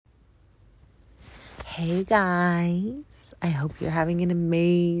Hey guys, I hope you're having an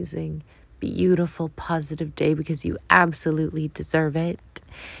amazing, beautiful, positive day because you absolutely deserve it.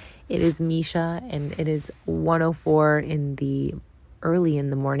 It is Misha and it is 1:04 early in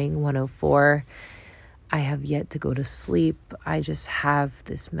the morning, 1:04. I have yet to go to sleep. I just have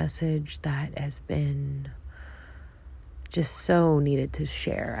this message that has been just so needed to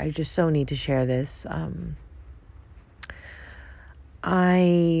share. I just so need to share this.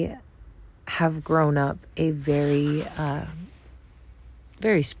 I have grown up a very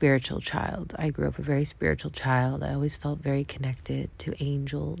spiritual child. I grew up a very spiritual child. I always felt very connected to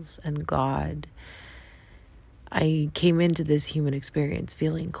angels and God. I came into this human experience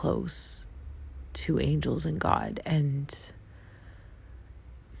feeling close to angels and God. And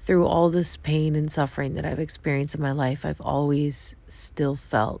through all this pain and suffering that I've experienced in my life, I've always still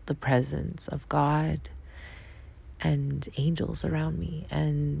felt the presence of God and angels around me.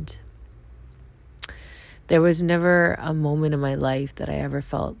 And there was never a moment in my life that I ever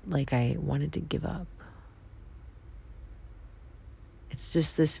felt like I wanted to give up. It's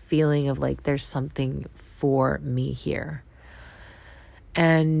just this feeling of like there's something for me here.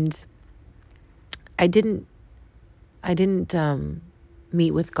 And I didn't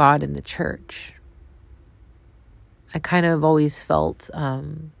meet with God in the church. I kind of always felt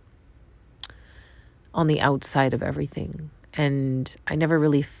on the outside of everything. And I never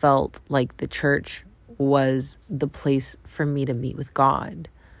really felt like the church was the place for me to meet with God,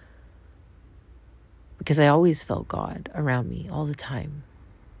 because I always felt God around me all the time.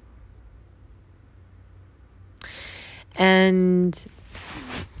 And,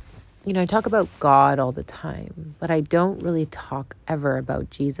 I talk about God all the time, but I don't really talk ever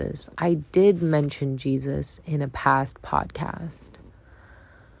about Jesus. I did mention Jesus in a past podcast.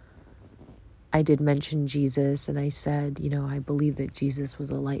 I did mention Jesus, and I said, I believe that Jesus was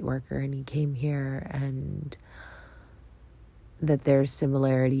a light worker and he came here, and that there's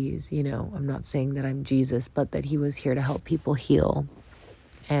similarities. I'm not saying that I'm Jesus, but that he was here to help people heal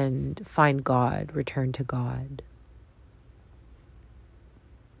and find God, return to God.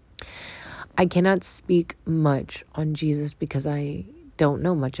 I cannot speak much on Jesus because I don't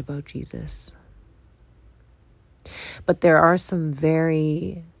know much about Jesus. But there are some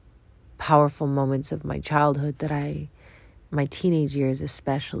very powerful moments of my childhood my teenage years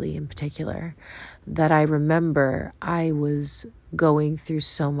especially in particular, that I remember I was going through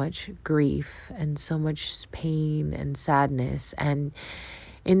so much grief and so much pain and sadness. And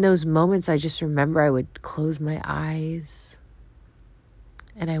in those moments, I just remember I would close my eyes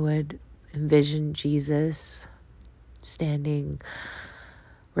and I would envision Jesus standing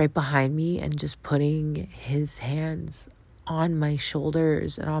right behind me and just putting his hands on my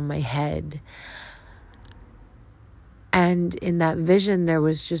shoulders and on my head. And in that vision, there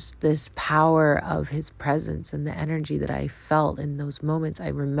was just this power of his presence and the energy that I felt in those moments. I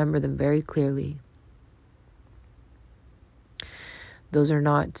remember them very clearly. Those are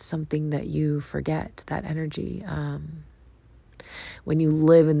not something that you forget, that energy. When you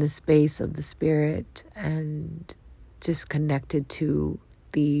live in the space of the spirit and just connected to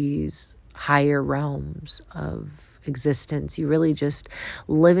these higher realms of existence, you really just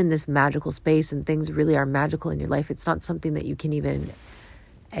live in this magical space, and things really are magical in your life. It's not something that you can even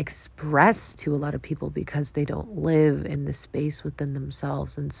express to a lot of people because they don't live in this space within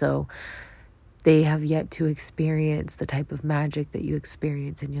themselves, and so they have yet to experience the type of magic that you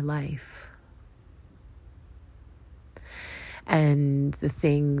experience in your life. And the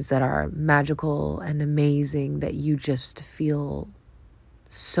things that are magical and amazing that you just feel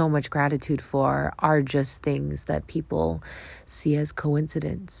so much gratitude for are just things that people see as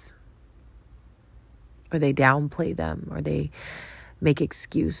coincidence, or they downplay them, or they make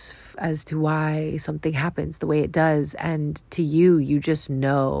excuse as to why something happens the way it does. And to you, you just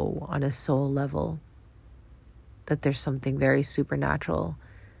know on a soul level that there's something very supernatural,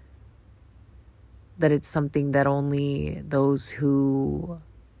 that it's something that only those who,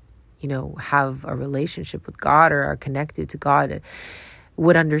 have a relationship with God or are connected to God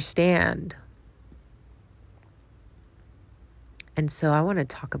would understand. And so I want to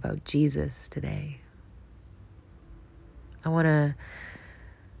talk about Jesus today. I want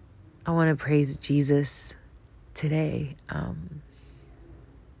to praise Jesus today.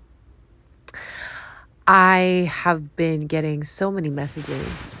 I have been getting so many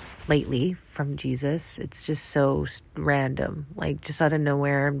messages lately from Jesus. It's just so random, like just out of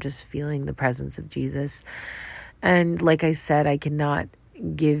nowhere. I'm just feeling the presence of Jesus. And like I said, I cannot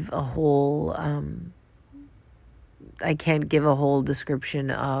give a whole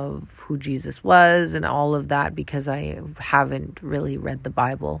description of who Jesus was and all of that because I haven't really read the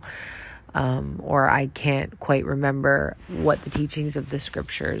Bible. or I can't quite remember what the teachings of the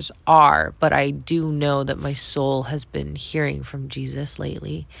scriptures are, but I do know that my soul has been hearing from Jesus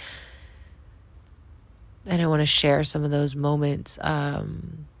lately. And I want to share some of those moments.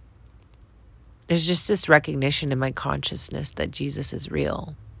 There's just this recognition in my consciousness that Jesus is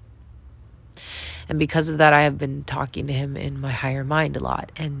real. And because of that, I have been talking to him in my higher mind a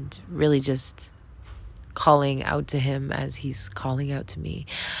lot and really just calling out to him as he's calling out to me.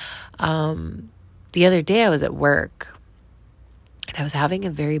 The other day I was at work and I was having a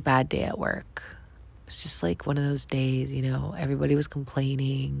very bad day at work. It's just like one of those days, everybody was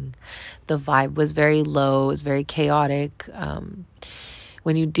complaining. The vibe was very low. It was very chaotic.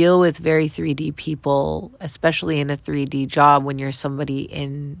 When you deal with very 3D people, especially in a 3D job, when you're somebody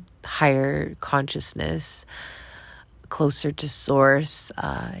in higher consciousness, closer to source,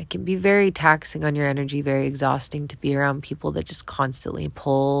 it can be very taxing on your energy, very exhausting to be around people that just constantly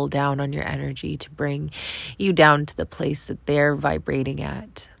pull down on your energy to bring you down to the place that they're vibrating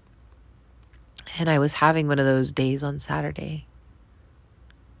at. And I was having one of those days on Saturday.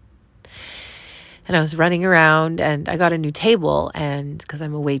 And I was running around and I got a new table, and because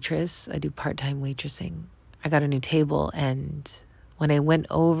I'm a waitress, I do part-time waitressing. I got a new table, and when I went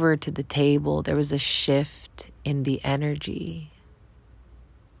over to the table, there was a shift in the energy.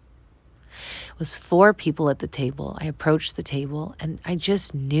 It was 4 people at the table. I approached the table and I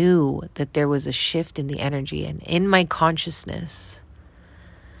just knew that there was a shift in the energy. And in my consciousness,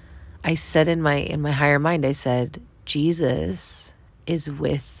 I said in my higher mind, I said, Jesus is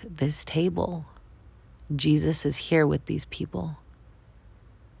with this table. Jesus is here with these people.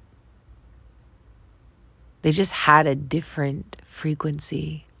 They just had a different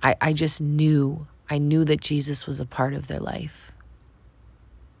frequency. I just knew. I knew that Jesus was a part of their life.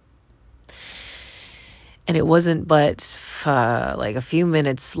 And it wasn't but like a few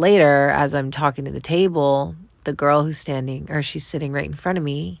minutes later, as I'm talking to the table, the girl she's sitting right in front of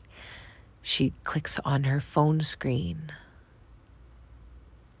me, she clicks on her phone screen.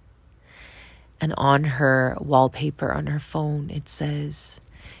 And on her wallpaper on her phone, it says,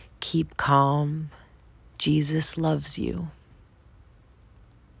 "Keep calm. Jesus loves you."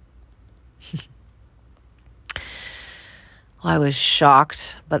 Well, I was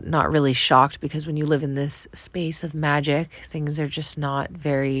shocked, but not really shocked, because when you live in this space of magic, things are just not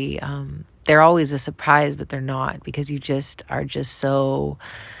very, they're always a surprise, but they're not, because you just are just so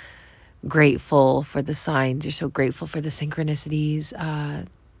grateful for the signs. You're so grateful for the synchronicities.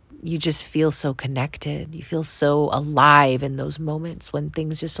 You just feel so connected. You feel so alive in those moments when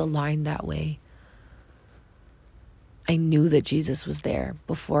things just align that way. I knew that Jesus was there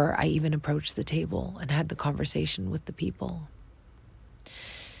before I even approached the table and had the conversation with the people.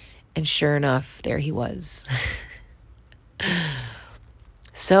 And sure enough, there he was.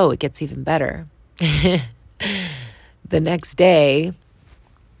 So it gets even better. The next day,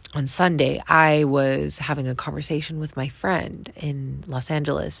 on Sunday, I was having a conversation with my friend in Los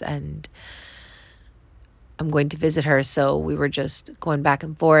Angeles, and I'm going to visit her. So we were just going back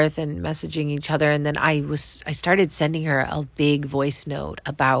and forth and messaging each other. And then I started sending her a big voice note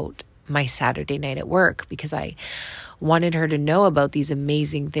about my Saturday night at work, because I wanted her to know about these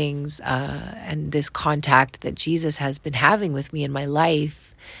amazing things and this contact that Jesus has been having with me in my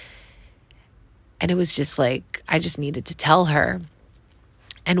life. And it was just like, I just needed to tell her.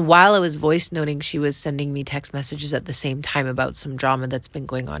 And while I was voice noting, she was sending me text messages at the same time about some drama that's been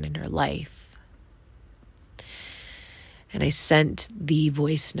going on in her life. And I sent the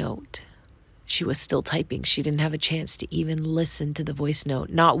voice note. She was still typing. She didn't have a chance to even listen to the voice note.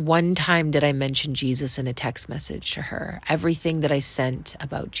 Not one time did I mention Jesus in a text message to her. Everything that I sent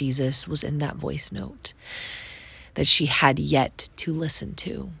about Jesus was in that voice note that she had yet to listen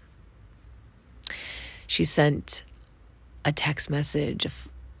to. She sent a text message,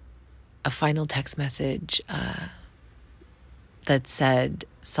 a final text message that said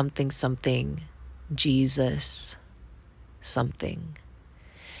something, Jesus, something.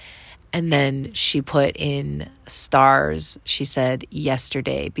 And then she put in stars. She said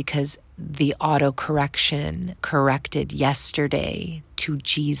yesterday, because the autocorrection corrected yesterday to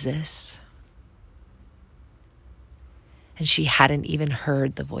Jesus. And she hadn't even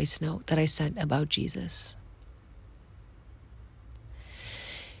heard the voice note that I sent about Jesus.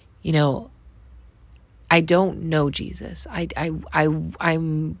 You know, I don't know Jesus.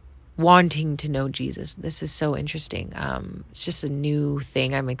 I'm wanting to know Jesus. This is so interesting. It's just a new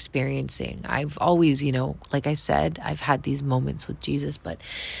thing I'm experiencing. I've always, like I said, I've had these moments with Jesus, but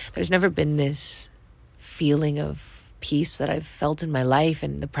there's never been this feeling of peace that I've felt in my life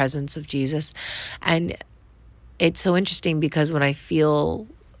and the presence of Jesus. And it's so interesting because when I feel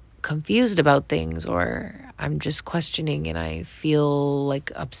confused about things, or I'm just questioning and I feel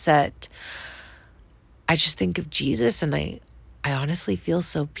like upset, I just think of Jesus, and I honestly feel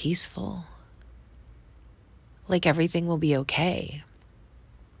so peaceful. Like everything will be okay.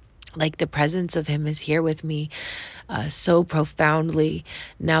 Like the presence of him is here with me so profoundly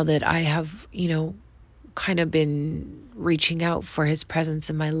now that I have, kind of been reaching out for his presence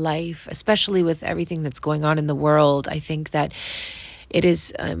in my life, especially with everything that's going on in the world. I think that it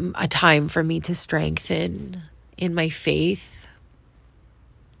is a time for me to strengthen in my faith,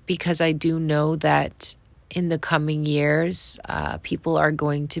 because I do know that in the coming years, people are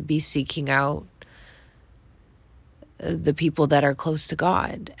going to be seeking out the people that are close to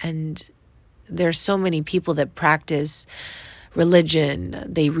God. And there's so many people that practice religion.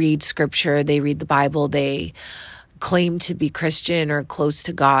 They read scripture, they read the Bible, they claim to be Christian or close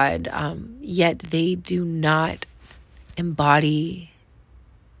to God, yet they do not embody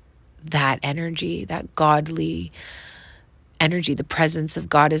that energy, that godly energy. The presence of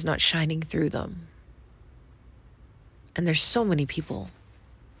God is not shining through them. And there's so many people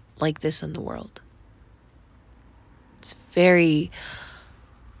like this in the world. It's very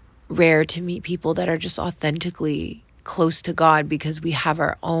rare to meet people that are just authentically close to God, because we have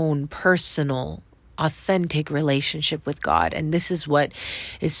our own personal, authentic relationship with God. And this is what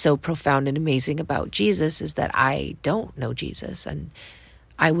is so profound and amazing about Jesus, is that I don't know Jesus, and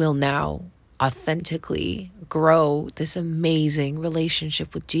I will now authentically grow this amazing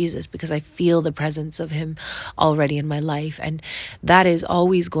relationship with Jesus, because I feel the presence of him already in my life. And that is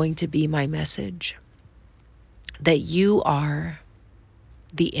always going to be my message, that you are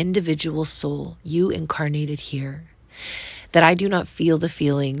the individual soul, you incarnated here, that I do not feel the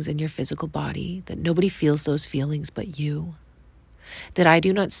feelings in your physical body, that nobody feels those feelings but you, that I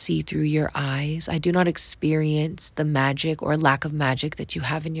do not see through your eyes, I do not experience the magic or lack of magic that you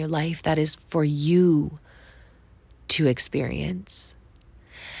have in your life. That is for you to experience.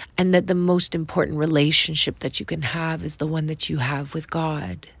 And that the most important relationship that you can have is the one that you have with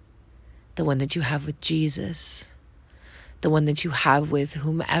God, the one that you have with Jesus, the one that you have with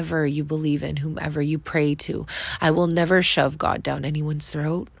whomever you believe in, whomever you pray to. I will never shove God down anyone's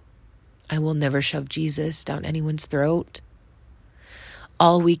throat. I will never shove Jesus down anyone's throat.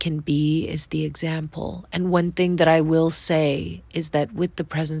 All we can be is the example. And one thing that I will say is that with the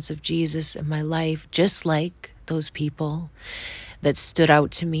presence of Jesus in my life, just like those people that stood out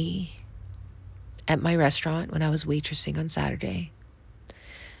to me at my restaurant when I was waitressing on Saturday,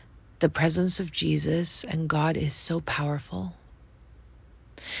 the presence of Jesus and God is so powerful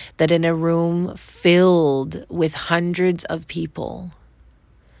that in a room filled with hundreds of people,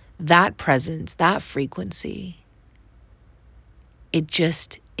 that presence, that frequency, it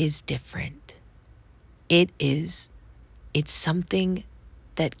just is different. It's something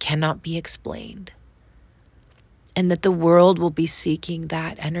that cannot be explained. And that the world will be seeking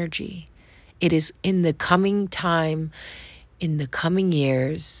that energy. It is in the coming time, in the coming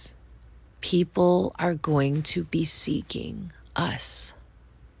years, people are going to be seeking us.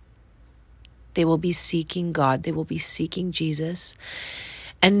 They will be seeking God. They will be seeking Jesus.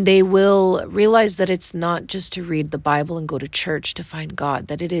 And they will realize that it's not just to read the Bible and go to church to find God,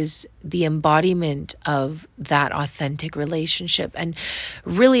 that it is the embodiment of that authentic relationship. And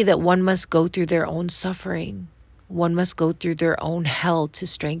really that one must go through their own suffering. One must go through their own hell to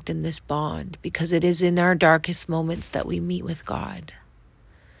strengthen this bond, because it is in our darkest moments that we meet with God.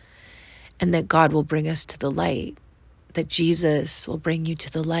 And that God will bring us to the light, that Jesus will bring you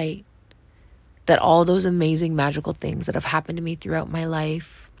to the light, that all those amazing magical things that have happened to me throughout my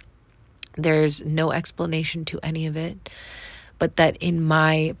life, there's no explanation to any of it, but that in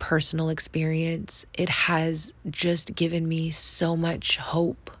my personal experience, it has just given me so much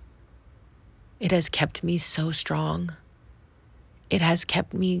hope. It has kept me so strong. It has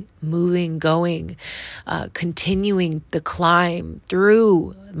kept me moving, going, continuing the climb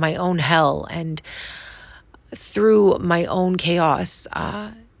through my own hell and through my own chaos.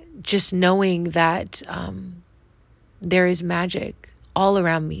 Just knowing that there is magic all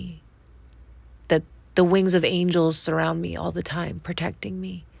around me, that the wings of angels surround me all the time, protecting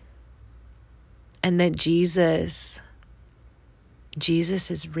me. And that Jesus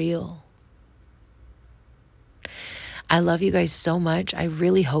is real. I love you guys so much. I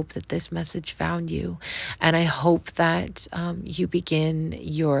really hope that this message found you. And I hope that you begin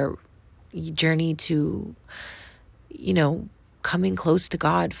your journey to, coming close to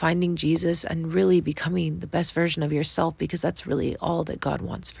God, finding Jesus, and really becoming the best version of yourself, because that's really all that God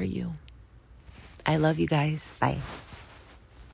wants for you. I love you guys. Bye.